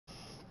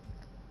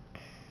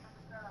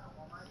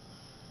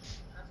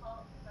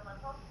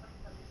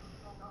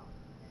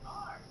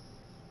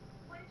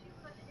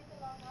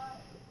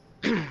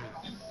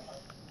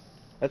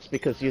That's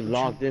because you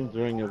logged in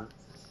during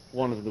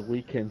one of the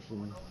weekends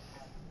in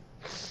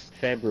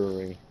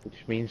February,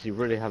 which means you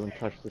really haven't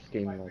touched this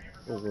game in like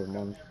over a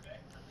month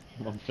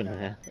and a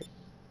half.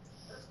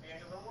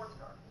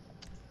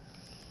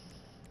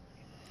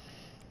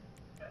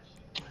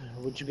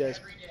 Would you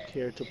guys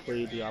care to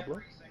play Diablo?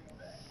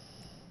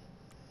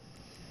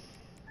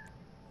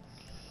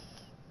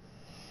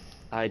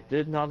 I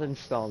did not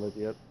install it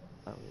yet.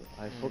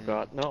 I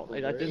forgot. No,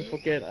 I didn't Great.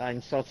 forget. I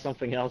installed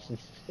something else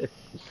instead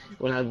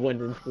when I went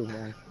into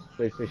my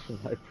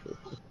PlayStation library.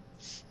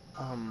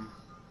 Um,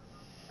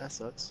 that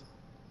sucks.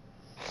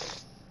 This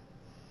is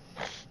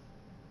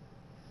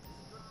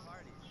a good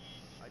party.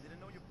 I didn't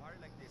know you party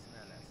like this in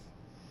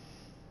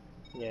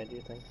LS. Yeah, do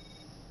you think?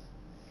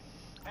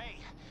 Hey,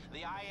 the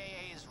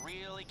IAA is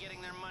really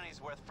getting their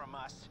money's worth from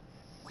us.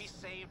 We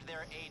saved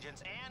their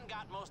agents and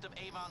got most of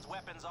Avon's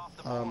weapons off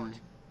the board.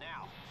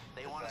 Now,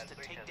 they want us to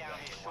take down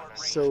his short-range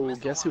So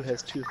missile guess who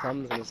has launcher 2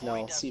 thumbs and is before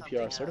he now does CPR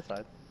something,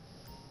 certified?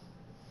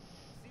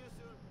 See you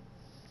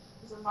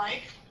soon. Is it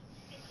Mike?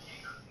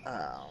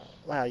 Oh,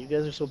 wow, you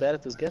guys are so bad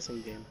at this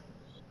guessing game.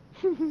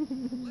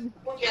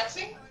 We're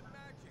guessing? My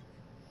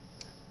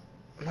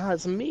magic. No,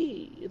 it's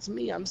me. It's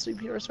me. I'm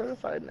CPR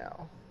certified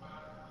now.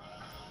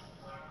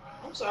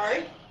 I'm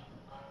sorry.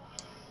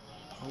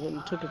 I went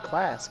and took a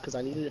class because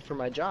I needed it for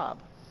my job.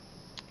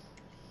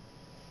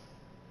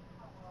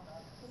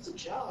 It's a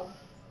job.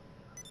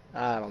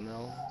 I don't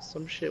know.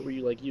 Some shit where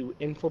you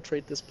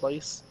infiltrate this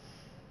place,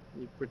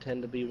 you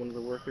pretend to be one of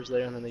the workers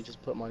there, and then they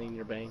just put money in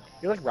your bank.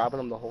 You're like robbing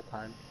them the whole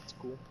time. It's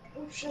cool.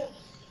 Oh shit.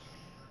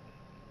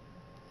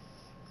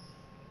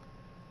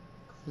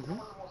 Hmm.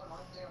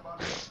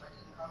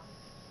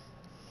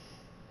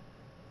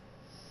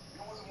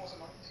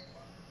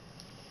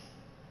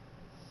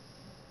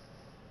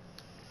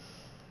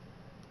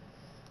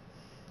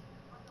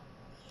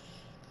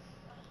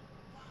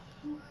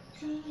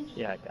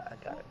 Yeah, I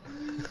got it.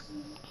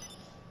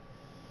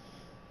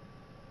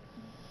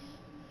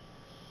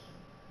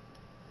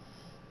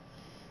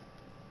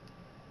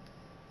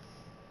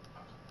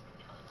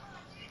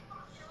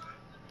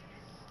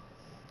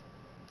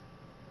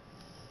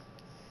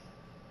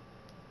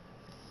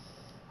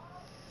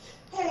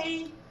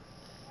 Hey,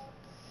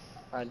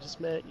 I just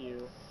met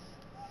you.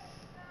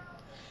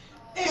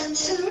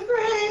 it's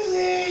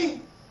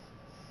crazy.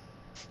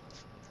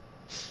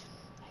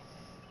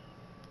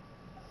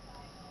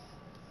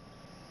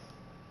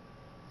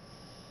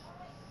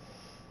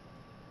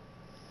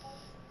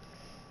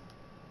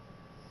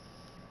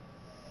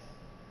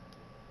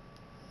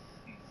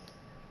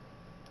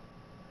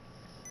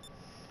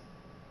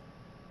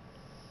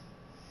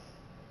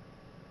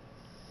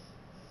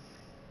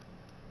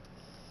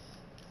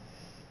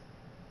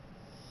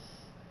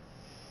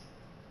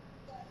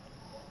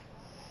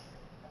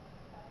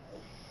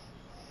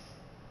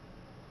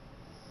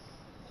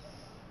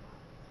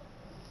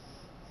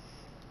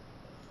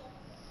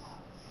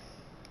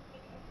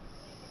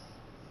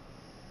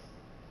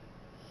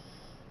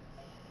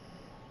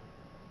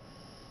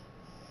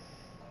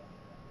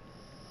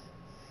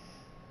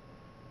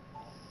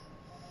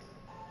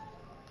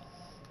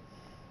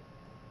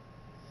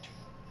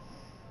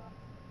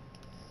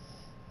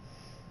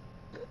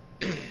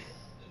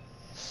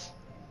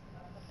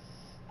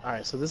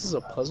 Alright, so this is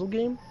a puzzle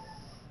game?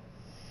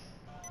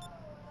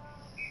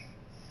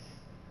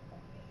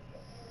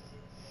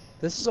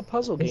 This is a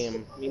puzzle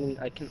game, meaning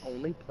I can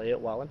only play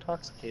it while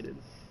intoxicated.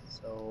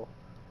 So,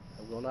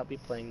 I will not be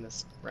playing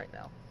this right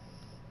now.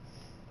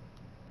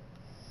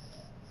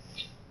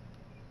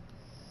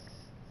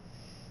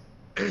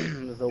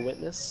 The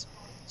Witness.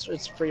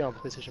 It's free on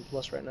PlayStation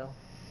Plus right now.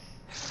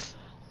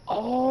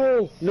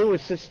 Oh,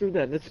 Lewis, let's do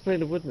that. Let's play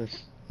The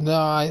Witness. No,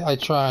 I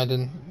tried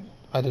and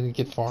I didn't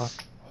get far.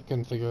 I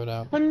couldn't figure it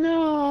out. Oh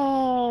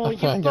no, I you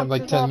probably got fucked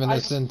like it 10 up.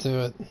 minutes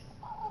into it.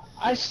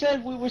 I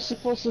said we were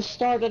supposed to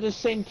start at the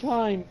same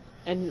time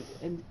and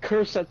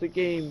curse at the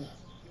game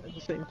at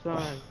the same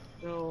time.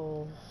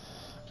 No,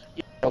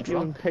 All you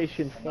drunk.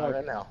 impatient Not fuck.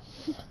 right now.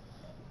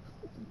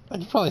 I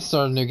could probably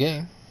start a new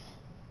game.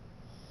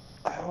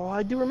 Oh,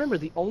 I do remember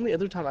the only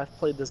other time I've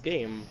played this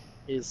game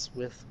is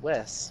with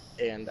Wes,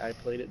 and I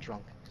played it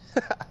drunk.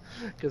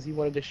 Because he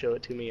wanted to show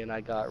it to me, and I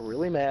got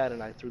really mad,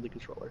 and I threw the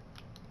controller.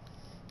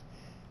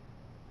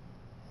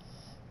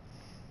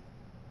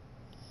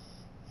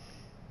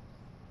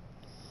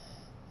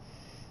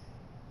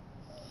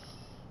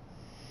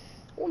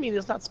 Well, I mean,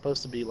 it's not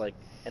supposed to be like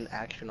an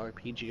action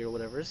RPG or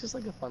whatever. It's just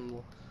like a fun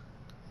little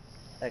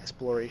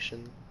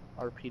exploration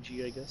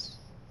RPG, I guess.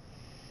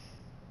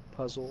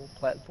 Puzzle,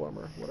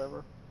 platformer,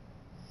 whatever.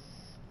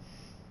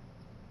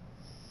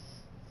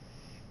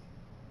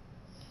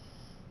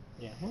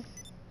 Yeah.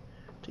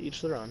 To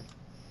each their own.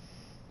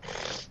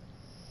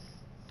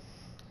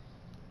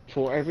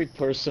 For every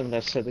person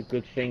that said a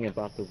good thing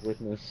about The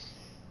Witness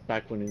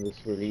back when it was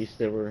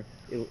released, it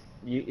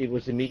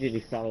was immediately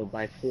followed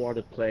by 4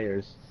 other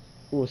players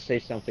who would say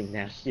something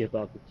nasty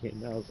about the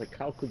game. And I was like,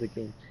 how could the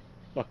game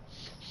fuck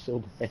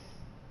so bad?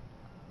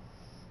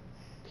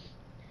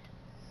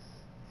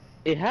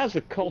 it has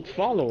a cult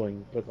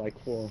following, but like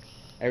for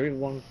every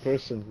one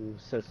person who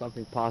says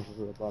something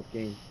positive about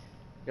game,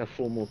 you got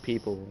four more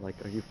people like,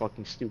 are you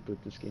fucking stupid?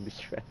 This game is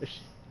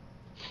trash.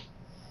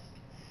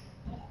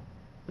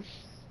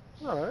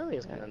 Oh, I think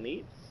it's kind of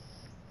neat.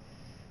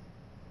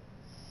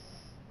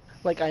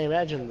 Like I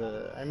imagine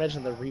the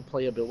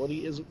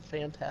replayability isn't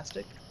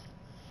fantastic,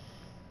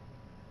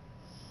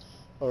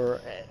 or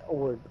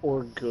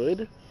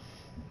good.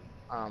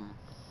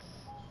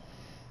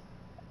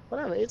 But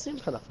I don't know, it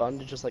seems kind of fun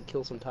to just like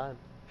kill some time.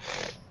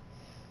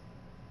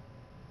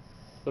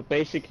 But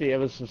basically,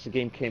 ever since the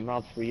game came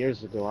out 3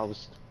 years ago, I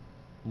was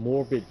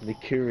morbidly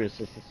curious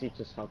as to see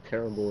just how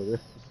terrible it is.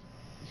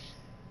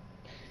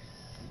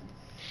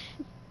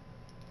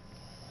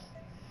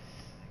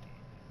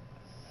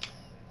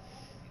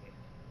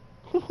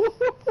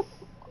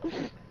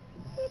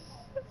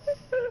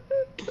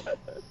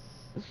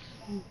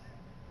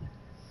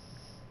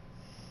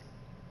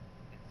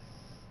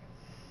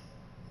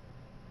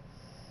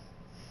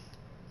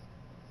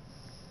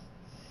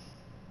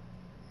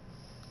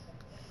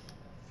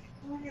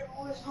 Oh, you're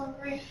always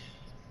hungry.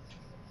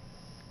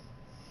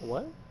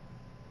 What?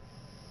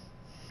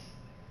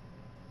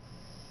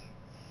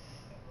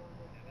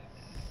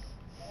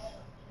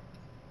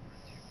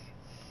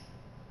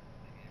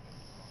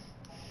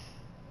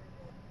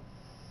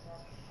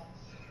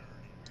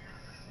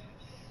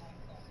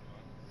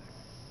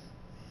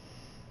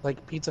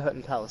 Like Pizza Hut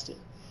in Palestine.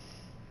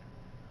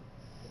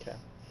 Okay.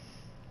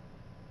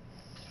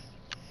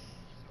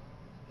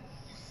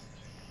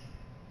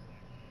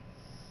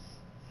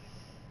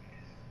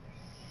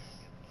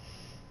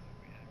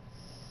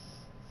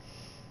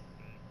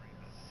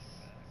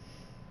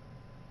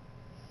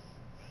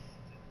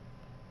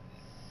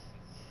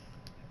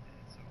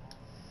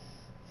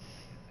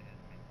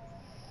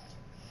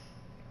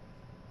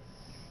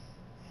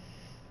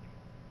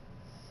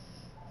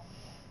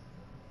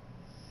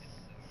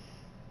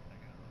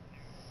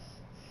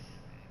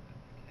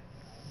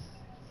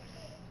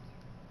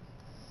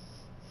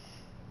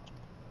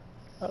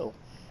 Oh.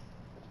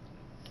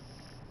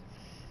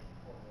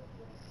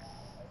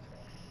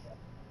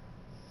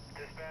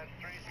 Dispatch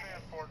 3's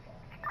transport.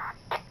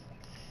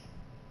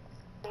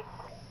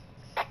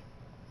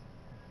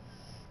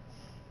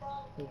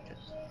 Okay.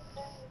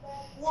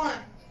 One.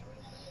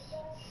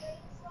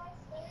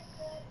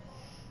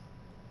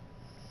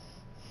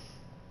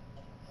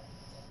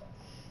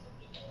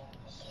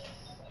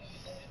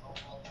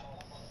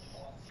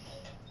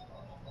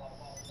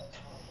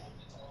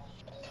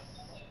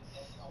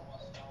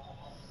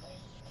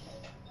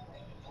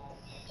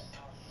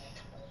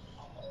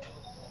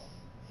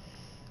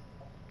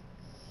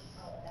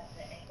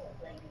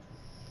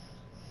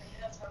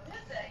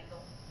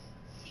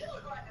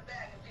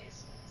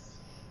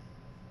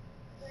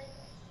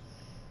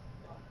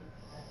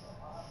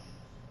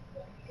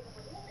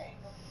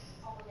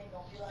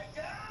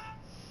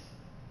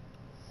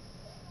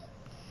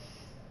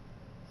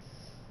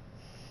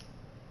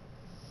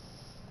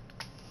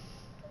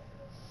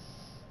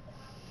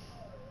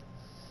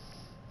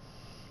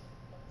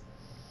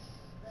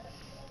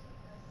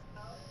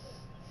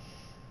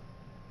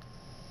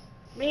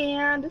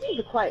 Man, this is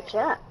a quiet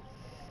chat.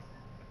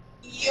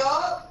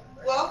 Yup.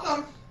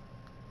 Welcome.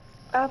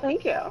 Oh,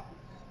 thank you.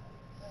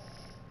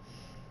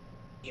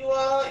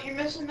 You're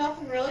missing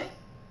nothing really.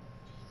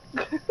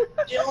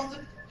 Dylan's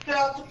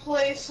about to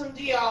play some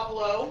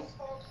Diablo.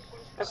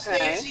 Okay.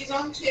 Stacy's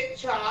on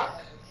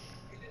TikTok.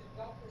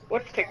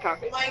 What's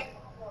TikTok? Like,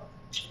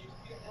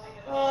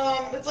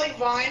 it's like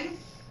Vine.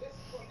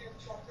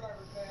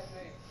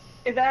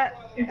 Is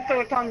that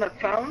so? It's on the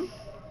phone.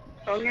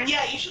 Phone game?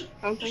 Yeah, you should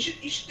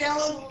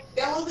download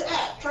the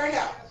app. Try it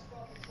out.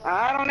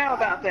 I don't know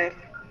about this.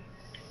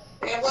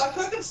 They have a lot of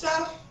cooking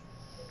stuff.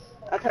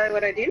 I'll tell you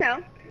what I do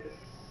know.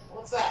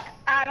 What's that?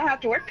 I don't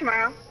have to work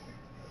tomorrow.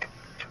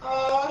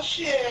 Oh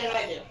shit,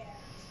 I do.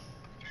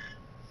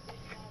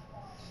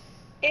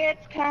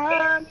 It's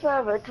time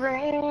for a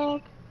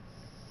drink.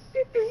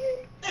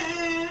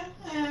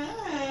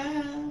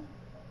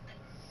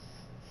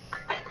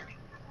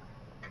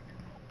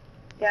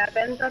 Yeah,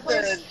 Ben's at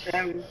the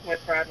gym with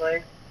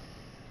Bradley.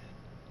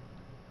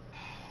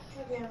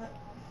 God damn it.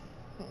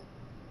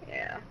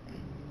 Yeah.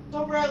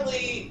 So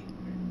Bradley,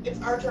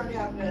 it's our turn to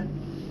have bed.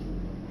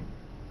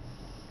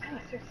 Oh,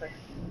 seriously.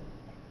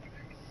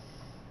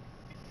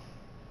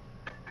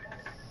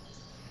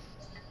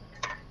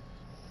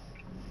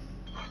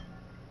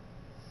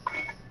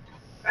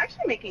 I'm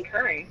actually making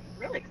curry.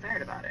 I'm really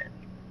excited about it.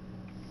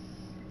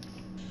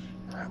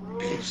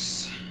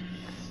 Gross.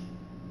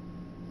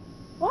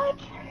 What?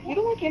 You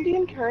don't like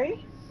Indian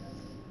curry?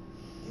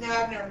 No,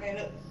 I've never made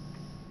it.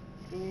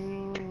 I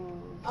don't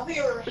think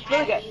I've ever It's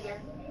had really it good.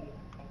 either.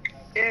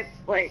 It's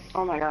like,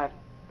 oh my god.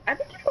 I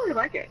think you really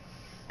like it.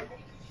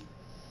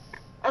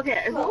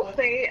 Okay, I will Probably.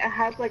 say it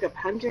has like a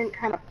pungent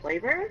kind of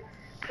flavor,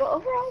 but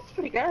overall it's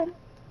pretty good.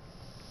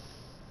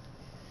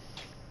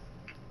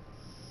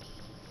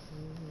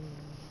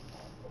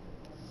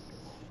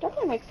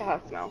 Definitely makes the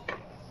house smell.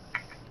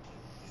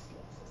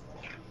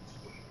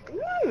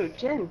 Ooh,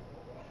 gin.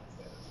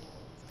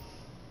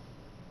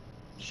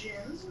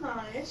 Jin's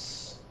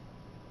nice.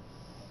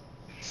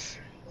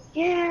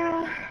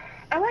 Yeah,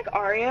 I like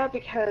Aria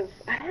because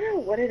I don't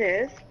know what it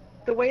is.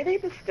 The way they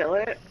distill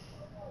it,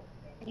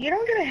 you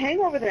don't get a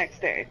hangover the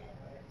next day.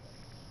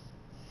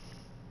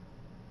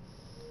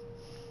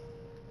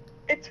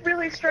 It's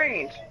really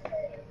strange.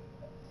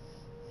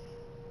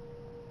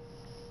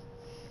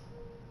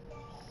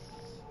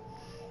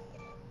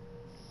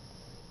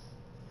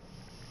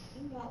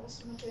 I'm not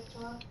listening to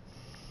TikTok.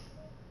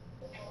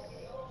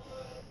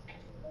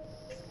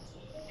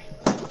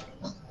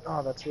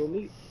 Oh, that's real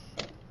neat.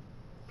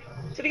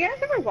 So do you guys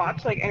ever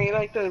watch like any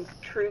like those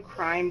true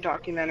crime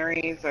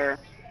documentaries or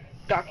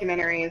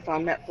documentaries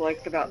on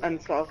Netflix about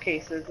unsolved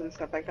cases and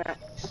stuff like that?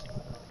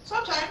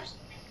 Sometimes.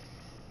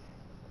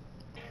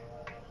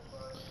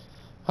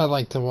 I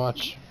like to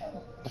watch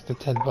like the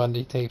Ted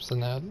Bundy tapes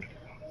and that.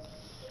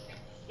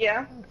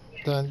 Yeah?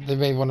 They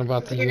made one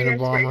about Does the it give you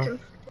Unabomber. inspiration?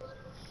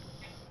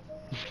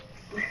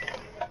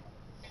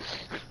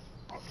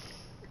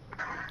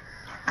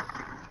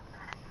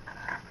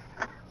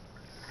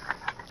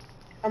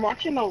 I'm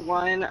watching the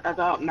one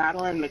about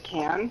Madeline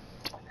McCann.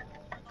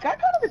 Got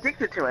kind of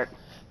addicted to it.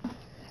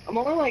 I'm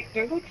only like,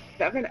 there's like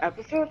 7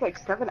 episodes, like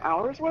 7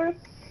 hours worth.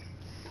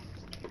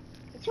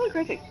 It's really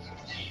crazy.